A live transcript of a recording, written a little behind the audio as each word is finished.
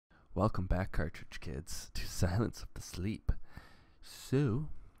Welcome back, Cartridge Kids, to Silence of the Sleep. So,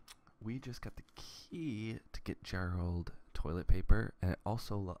 we just got the key to get Gerald toilet paper, and it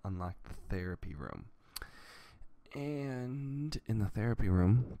also unlocked the therapy room. And in the therapy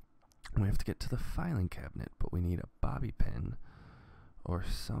room, we have to get to the filing cabinet, but we need a bobby pin or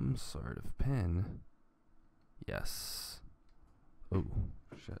some sort of pin. Yes. Oh,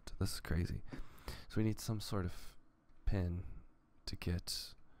 shit, this is crazy. So we need some sort of pin to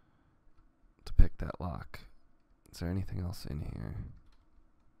pick that lock. Is there anything else in here?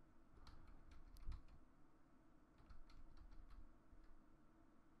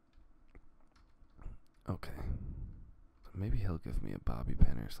 Okay. Maybe he'll give me a bobby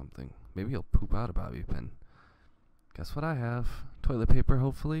pin or something. Maybe he'll poop out a bobby pin. Guess what I have? Toilet paper,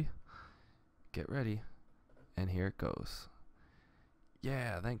 hopefully. Get ready. And here it goes.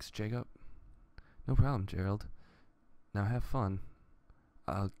 Yeah, thanks, Jacob. No problem, Gerald. Now have fun.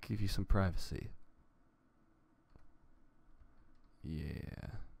 I'll give you some privacy.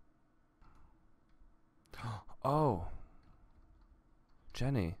 Yeah. Oh.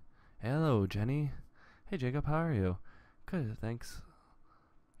 Jenny. Hello, Jenny. Hey, Jacob, how are you? Good, thanks.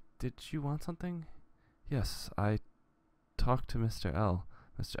 Did you want something? Yes, I talked to Mr. L.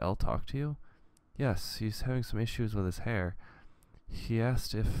 Mr. L talked to you? Yes, he's having some issues with his hair. He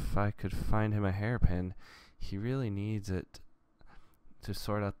asked if I could find him a hairpin. He really needs it to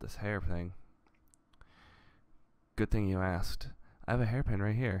sort out this hair thing. Good thing you asked. I have a hairpin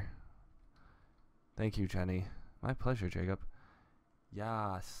right here. Thank you, Jenny. My pleasure, Jacob.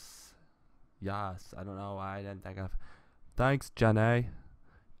 Yes. Yes. I don't know why I didn't think of. Thanks, Jenny.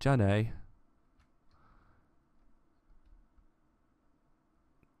 Jenny.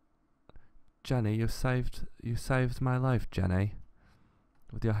 Jenny, you saved my life, Jenny.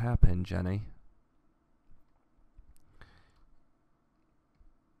 With your hairpin, Jenny.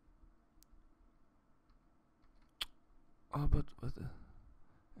 Oh, but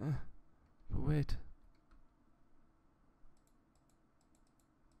wait.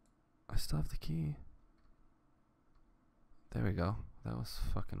 I still have the key. There we go. That was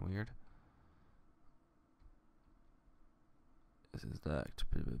fucking weird. This is locked.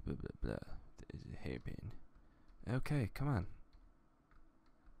 Blah, blah, blah, blah, blah. There's a hairpin. Okay, come on.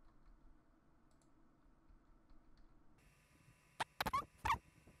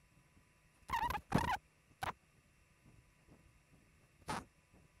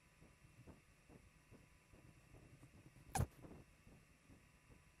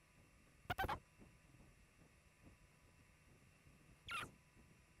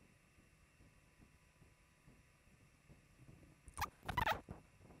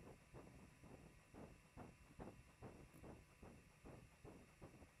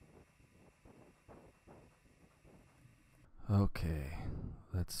 Okay,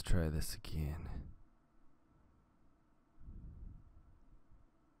 let's try this again.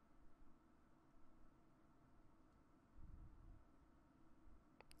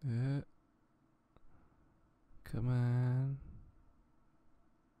 Come on.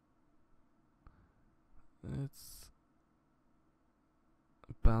 It's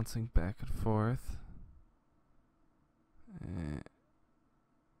bouncing back and forth.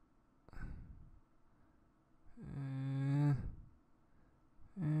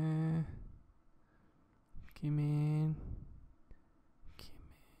 Come in.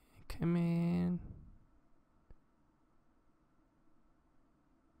 Come in.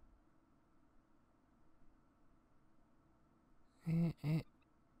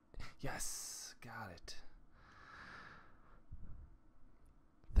 Yes, got it.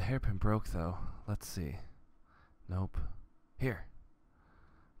 The hairpin broke though. Let's see. Nope. Here.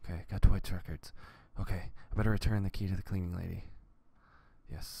 Okay, got Dwight's records. Okay, I better return the key to the cleaning lady.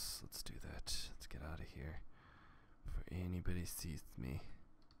 Yes, let's do that. Let's get out of here before anybody sees me.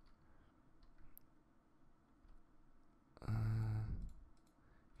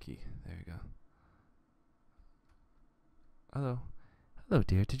 Key. There you go. Hello. Hello,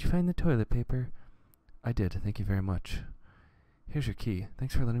 dear. Did you find the toilet paper? I did. Thank you very much. Here's your key.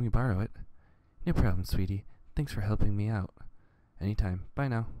 Thanks for letting me borrow it. No problem, sweetie. Thanks for helping me out. Anytime. Bye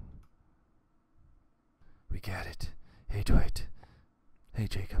now. We got it. Hey, Dwight. Hey,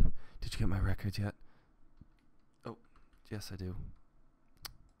 Jacob. Did you get my records yet? Oh, yes, I do.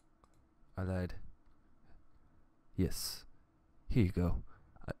 I lied. Yes. Here you go.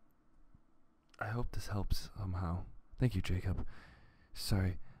 I hope this helps somehow. Thank you, Jacob.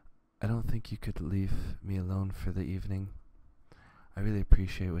 Sorry, I don't think you could leave me alone for the evening. I really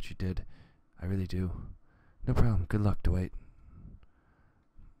appreciate what you did. I really do. No problem. Good luck, Dwight.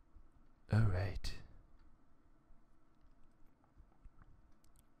 Alright.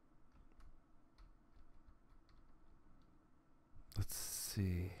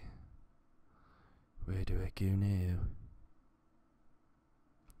 see. Where do I go now?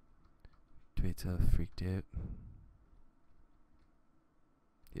 Do I tell freaked out?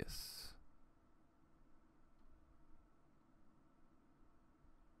 Yes.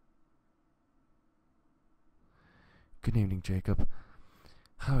 Good evening, Jacob.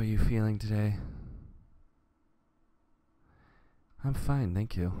 How are you feeling today? I'm fine,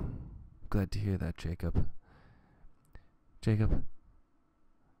 thank you. Glad to hear that, Jacob. Jacob,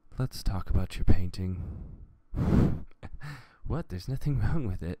 let's talk about your painting. What? There's nothing wrong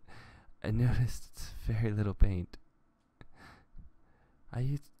with it. I noticed it's very little paint.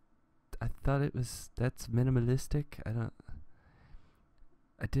 I thought that's minimalistic. I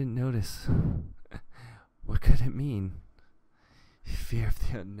didn't notice. What could it mean? Fear of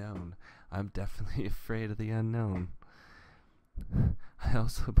the unknown. I'm definitely afraid of the unknown. I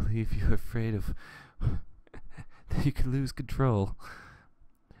also believe you're afraid of that you could lose control.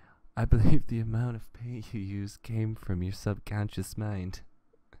 I believe the amount of pain you used came from your subconscious mind.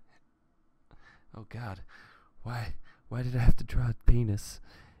 Oh God, why did I have to draw a penis?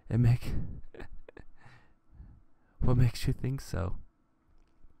 What makes you think so?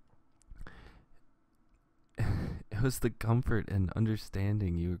 It was the comfort and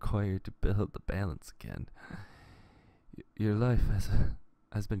understanding you required to build the balance again. Your life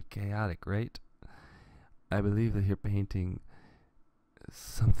has been chaotic, right? I believe that your painting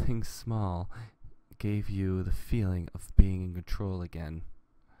something small gave you the feeling of being in control again.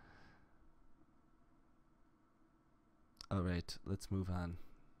 Alright, let's move on.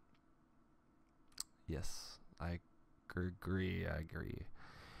 Yes, I agree.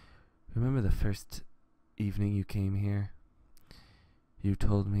 Remember the first evening you came here? You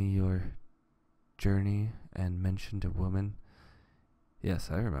told me your journey and mentioned a woman. Yes,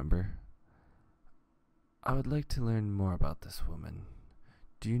 I remember. I would like to learn more about this woman.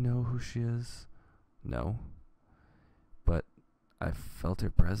 Do you know who she is? No. But I've felt her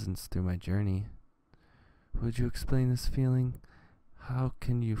presence through my journey. Would you explain this feeling? How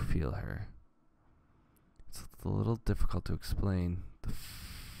can you feel her? It's a little difficult to explain.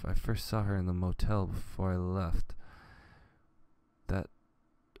 I first saw her in the motel before I left.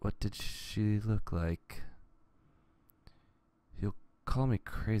 What did she look like? You'll call me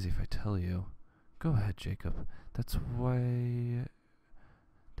crazy if I tell you. Go ahead, Jacob. That's why...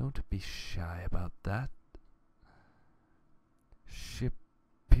 Don't be shy about that. She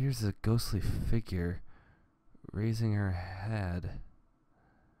appears as a ghostly figure, raising her head.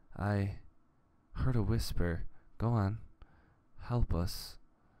 I heard a whisper. Go on. Help us.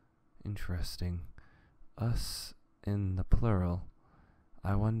 Interesting. Us in the plural.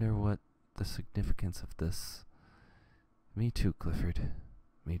 I wonder what the significance of this. Me too, Clifford.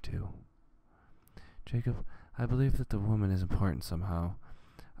 Me too. Jacob, I believe that the woman is important somehow.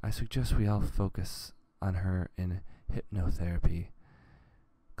 I suggest we all focus on her in hypnotherapy.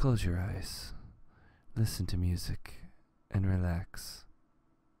 Close your eyes. Listen to music and relax.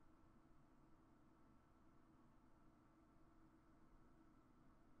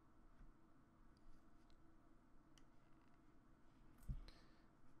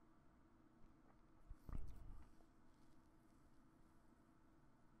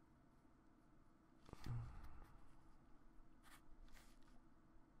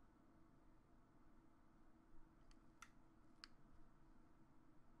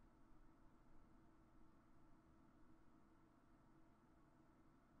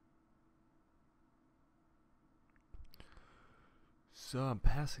 So I'm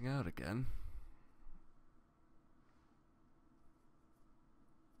passing out again.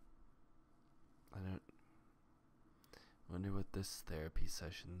 I don't wonder what this therapy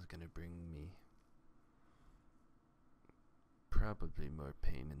session's gonna bring me. Probably more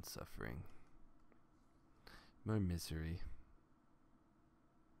pain and suffering. More misery.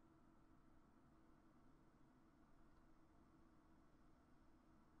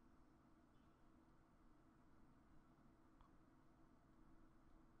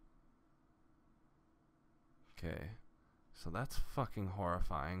 Okay, so that's fucking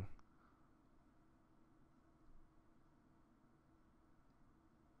horrifying.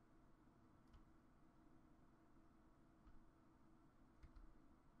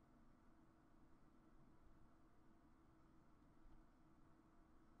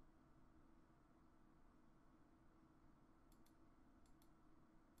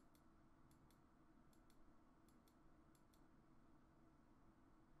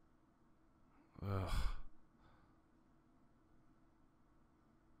 Ugh.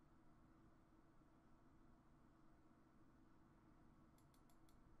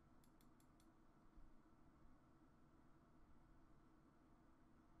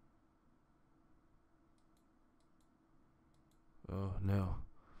 Oh no.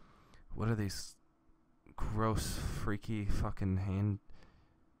 What are these gross, freaky fucking hand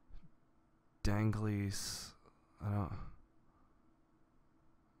danglies? I don't.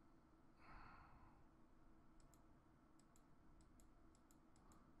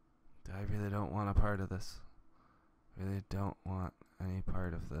 I really don't want a part of this. Really don't want any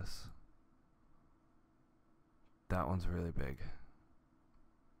part of this. That one's really big.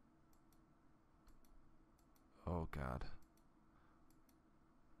 Oh god.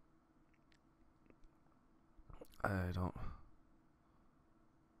 I don't.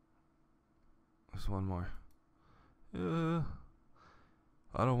 There's one more.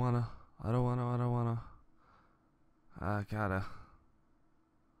 I don't wanna. I gotta.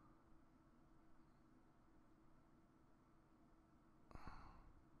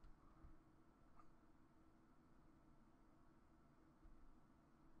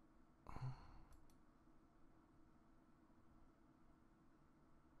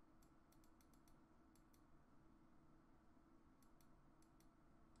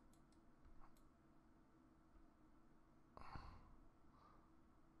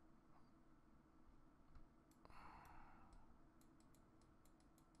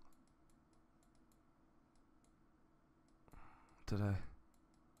 Did I?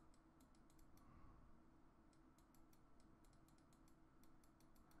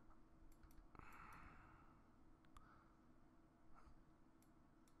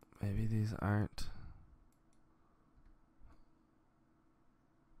 Maybe these aren't.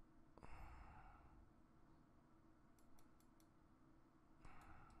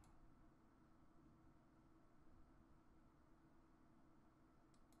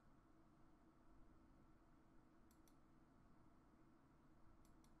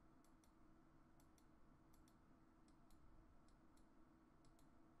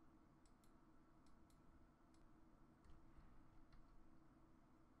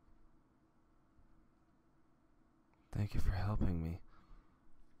 Thank you for helping me.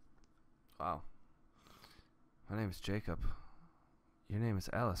 Wow. My name is Jacob. Your name is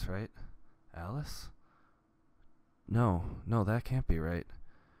Alice, right? Alice? No, that can't be right.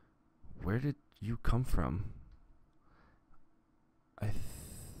 Where did you come from? I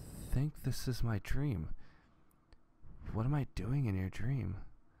think this is my dream. What am I doing in your dream?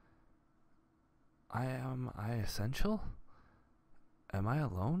 Am I essential? Am I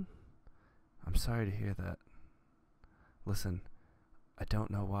alone? I'm sorry to hear that. Listen, I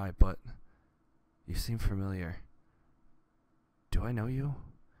don't know why, but you seem familiar. Do I know you?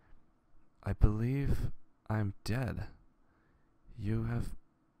 I believe I'm dead.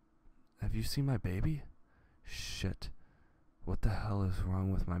 Have you seen my baby? Shit. What the hell is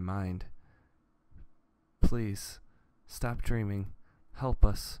wrong with my mind? Please, stop dreaming. Help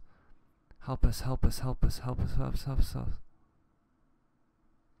us. Help us.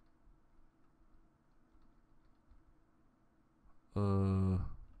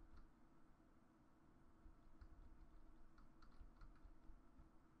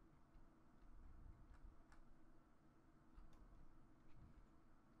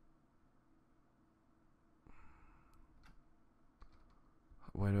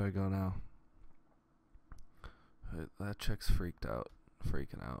 Where do I go now? That chick's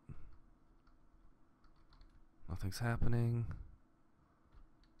freaking out. Nothing's happening.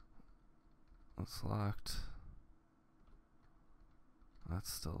 That's locked.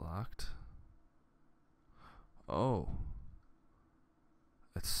 That's still locked. Oh.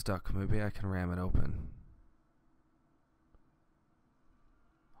 It's stuck. Maybe I can ram it open.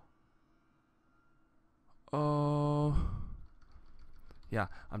 Oh. Yeah,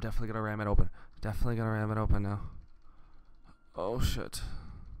 I'm definitely gonna ram it open. Now. Oh shit.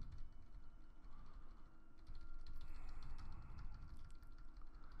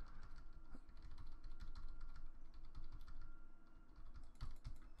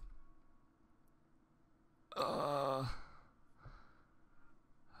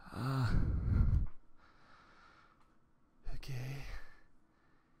 Okay.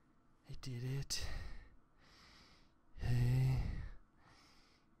 I did it. Hey.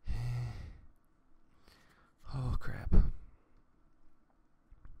 Oh crap.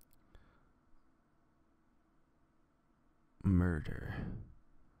 Murder.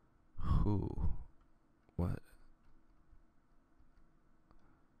 Who? What?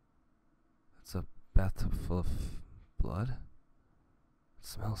 It's a bathtub full of blood? It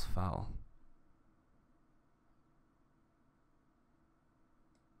smells foul.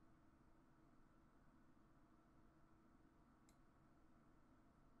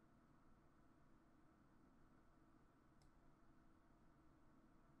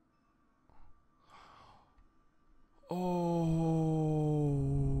 Oh.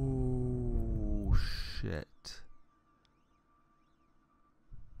 shit.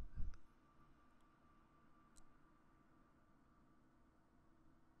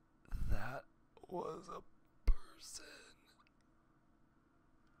 That was a person.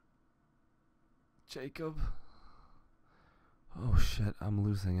 Jacob? Oh shit, I'm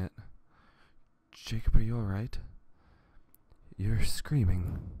losing it. Jacob, are you alright? You're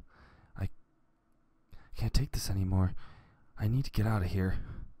screaming. I can't take this anymore. I need to get out of here.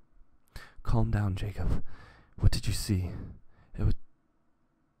 Calm down, Jacob. What did you see?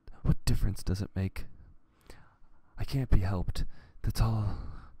 What difference does it make? I can't be helped. It's all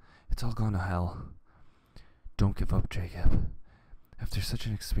gone to hell. Don't give up, Jacob. After such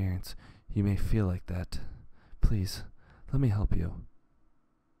an experience, you may feel like that. Please, let me help you.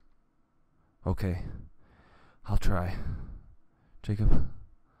 Okay, I'll try. Jacob,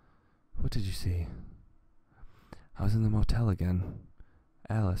 what did you see? I was in the motel again.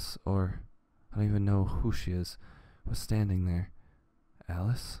 Alice, or I don't even know who she is, was standing there.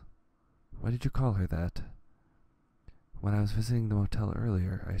 Alice? Why did you call her that? When I was visiting the motel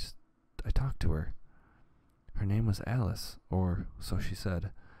earlier, I talked to her. Her name was Alice, or so she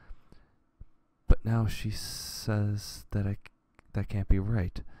said. But now she says that that can't be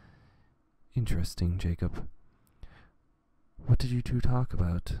right. Interesting, Jacob. What did you two talk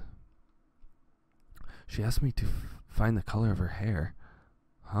about? She asked me to find the color of her hair.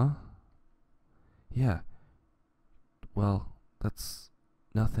 Huh? Yeah. Well, that's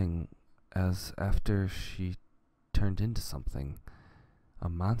nothing, as after she turned into something. A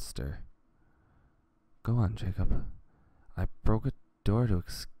monster. Go on, Jacob. I broke a door to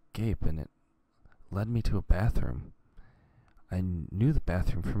escape, and it led me to a bathroom. I knew the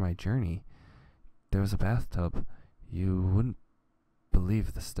bathroom for my journey. There was a bathtub. You wouldn't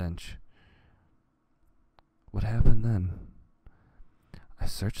believe the stench. What happened then? I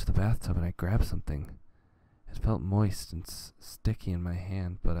searched the bathtub and I grabbed something. It felt moist and sticky in my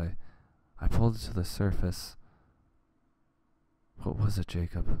hand, but I pulled it to the surface. What was it,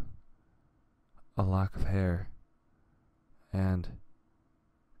 Jacob? A lock of hair. And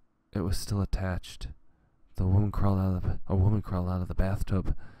it was still attached. A woman crawled out of the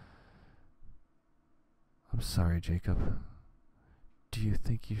bathtub. I'm sorry, Jacob. Do you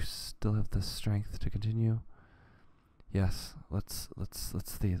think you still have the strength to continue? Yes, let's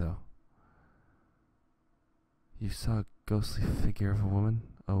see though. You saw a ghostly figure of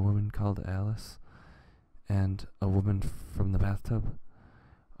a woman called Alice, and a woman from the bathtub.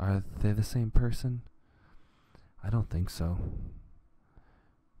 Are they the same person? I don't think so.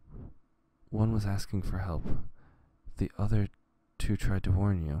 One was asking for help. The other two tried to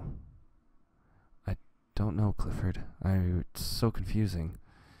warn you. I don't know, Clifford. It's so confusing.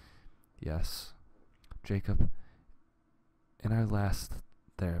 Yes. Jacob, in our last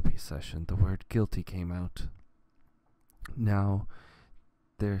therapy session, the word guilty came out. Now,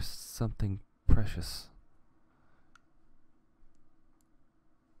 there's something precious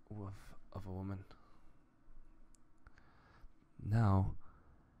of a woman. Now,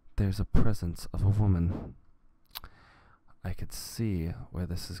 there's a presence of a woman. I could see where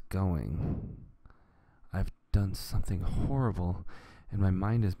this is going. I've done something horrible, and my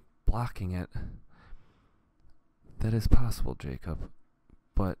mind is blocking it. That is possible, Jacob,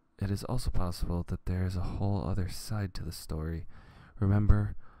 but it is also possible that there is a whole other side to the story.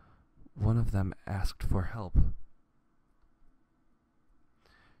 Remember, one of them asked for help.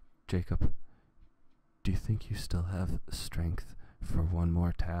 Jacob, do you think you still have strength for one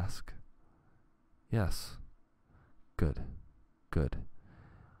more task? Yes. Good.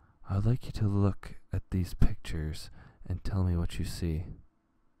 I'd like you to look at these pictures and tell me what you see.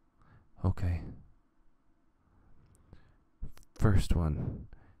 Okay. First one.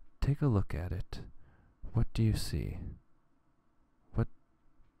 Take a look at it. What do you see? What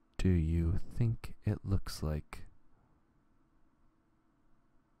do you think it looks like?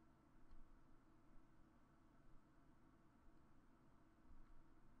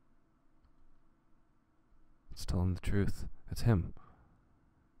 It's telling the truth. It's him.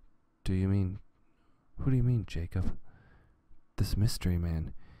 Who do you mean, Jacob? This mystery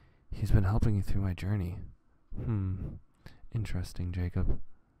man. He's been helping you through my journey. Interesting, Jacob.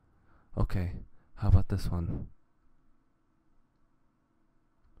 Okay, how about this one?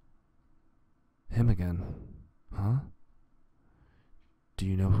 Him again. Huh? Do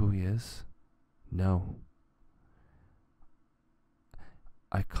you know who he is? No.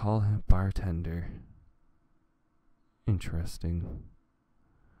 I call him bartender. Interesting.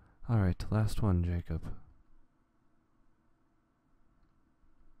 Alright, last one, Jacob.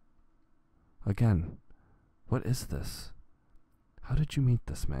 Again, what is this? How did you meet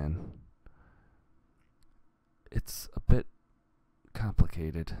this man? It's a bit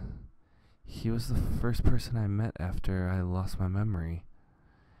complicated. He was the first person I met after I lost my memory.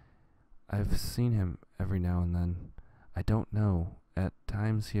 I've seen him every now and then. I don't know. At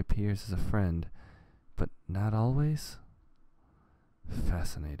times he appears as a friend, but not always?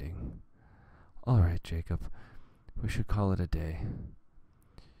 Fascinating. Alright, Jacob. We should call it a day.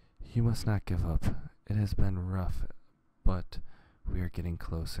 You must not give up. It has been rough, but we are getting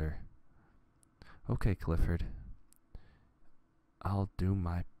closer. Okay, Clifford. I'll do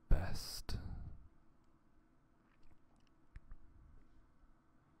my best.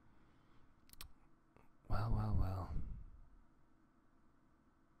 Well, well, well.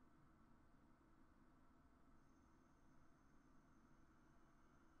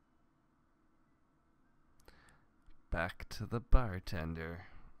 Back to the bartender.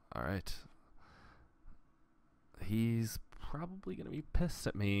 Alright. He's probably gonna be pissed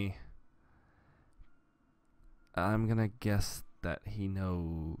at me. I'm gonna guess that he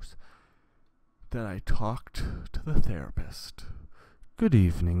knows that I talked to the therapist. Good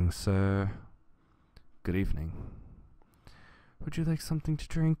evening, sir. Good evening. Would you like something to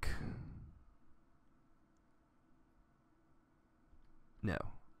drink? No.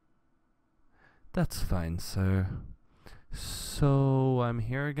 That's fine, sir. So, I'm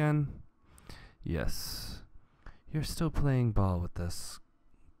here again? Yes. You're still playing ball with this,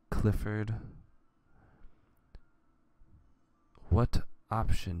 Clifford. What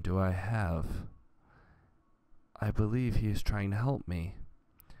option do I have? I believe he is trying to help me.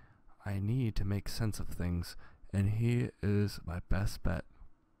 I need to make sense of things, and he is my best bet.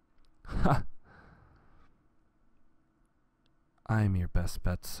 Ha! I'm your best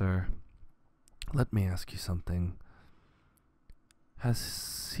bet, sir. Let me ask you something.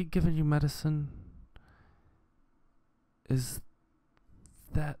 Has he given you medicine? Is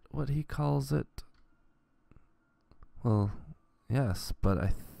that what he calls it? Well, yes, but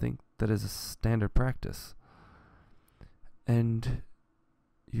I think that is a standard practice. And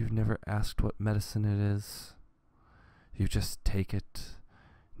you've never asked what medicine it is? You just take it,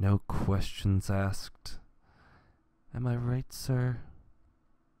 no questions asked. Am I right, sir?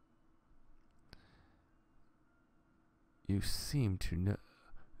 You seem to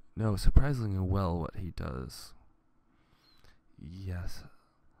know surprisingly well what he does. Yes.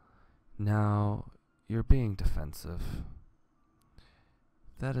 Now, you're being defensive.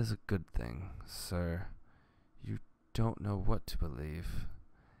 That is a good thing, sir. You don't know what to believe.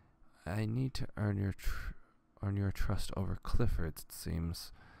 I need to earn your trust over Clifford's, it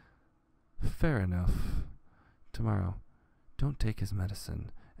seems. Fair enough. Tomorrow, don't take his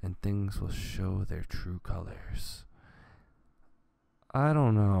medicine, and things will show their true colors. I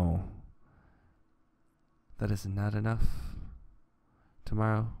don't know. That is not enough.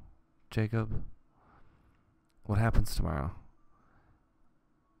 Tomorrow, Jacob? What happens tomorrow?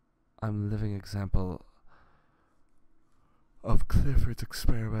 I'm a living example of Clifford's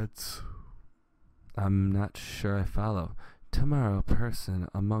experiments. I'm not sure I follow. Tomorrow, a person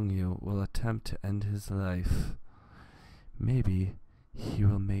among you will attempt to end his life. Maybe he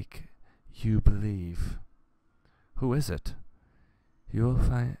will make you believe. Who is it? You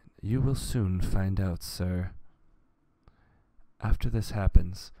will soon find out, sir. After this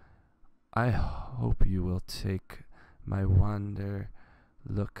happens, I hope you will take my wander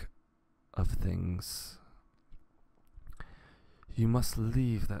look of things. You must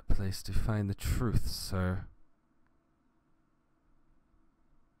leave that place to find the truth, sir.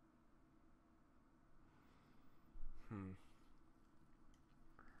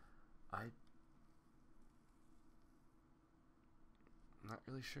 I'm not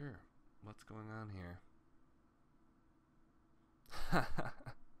really sure what's going on here.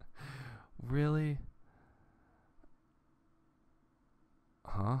 Really?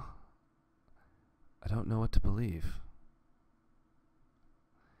 Huh? I don't know what to believe.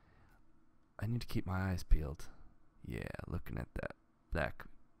 I need to keep my eyes peeled. Yeah, looking at that black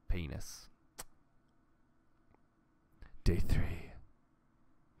penis. Day 3.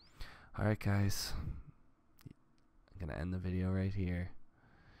 Alright, guys. I'm gonna end the video right here.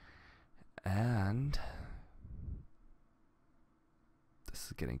 And this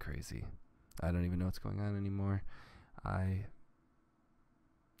is getting crazy. I don't even know what's going on anymore. I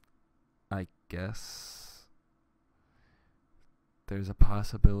guess there's a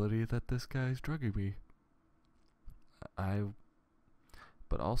possibility that this guy's drugging me.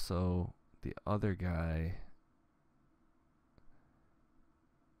 But also the other guy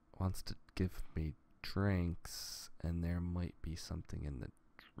wants to give me drinks, and there might be something in the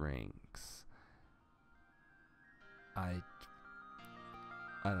drinks. I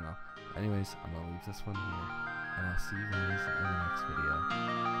don't know. Anyways, I'm gonna leave this one here. and I'll see you guys in the next video.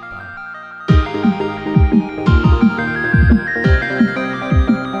 Bye.